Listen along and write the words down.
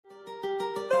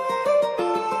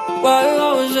Why you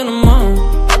always in the mood?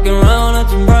 Walking around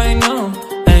acting right now.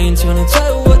 I ain't tryna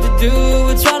tell you what to do,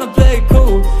 we're tryna play it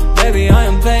cool. Baby, I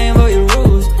am playing by your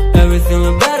rules. Everything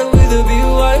look better with a view.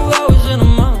 Why you always in the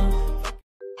mood?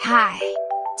 Hi!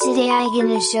 Today I'm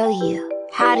gonna show you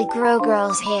how to grow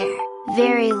girls' hair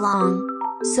very long.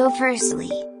 So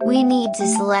firstly, we need to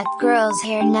select girls'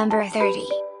 hair number 30.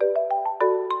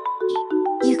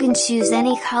 You can choose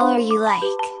any color you like.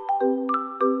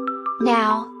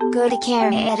 Now, go to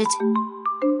Camera Edit.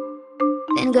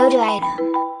 Then go to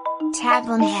Item. Tap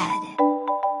on Head.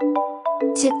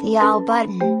 Tick the All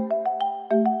button.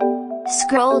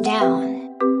 Scroll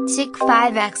down. Tick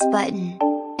 5x button.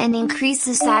 And increase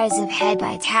the size of head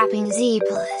by tapping Z+.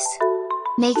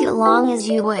 Make it long as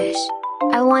you wish.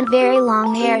 I want very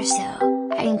long hair, so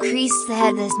I increase the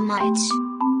head this much.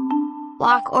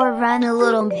 Walk or run a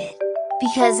little bit,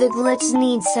 because the glitch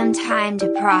needs some time to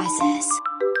process.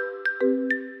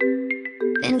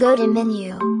 Then go to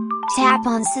Menu, tap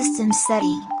on System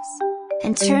Settings,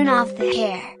 and turn off the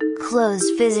Hair Close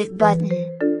Physic button.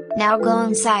 Now go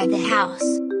inside the house,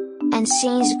 and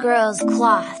change girl's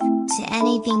cloth to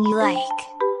anything you like.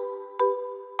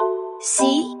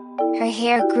 See? Her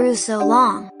hair grew so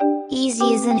long.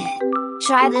 Easy, isn't it?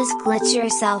 Try this glitch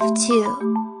yourself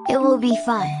too. It will be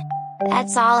fun.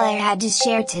 That's all I had to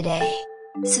share today.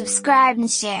 Subscribe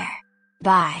and share.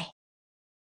 Bye.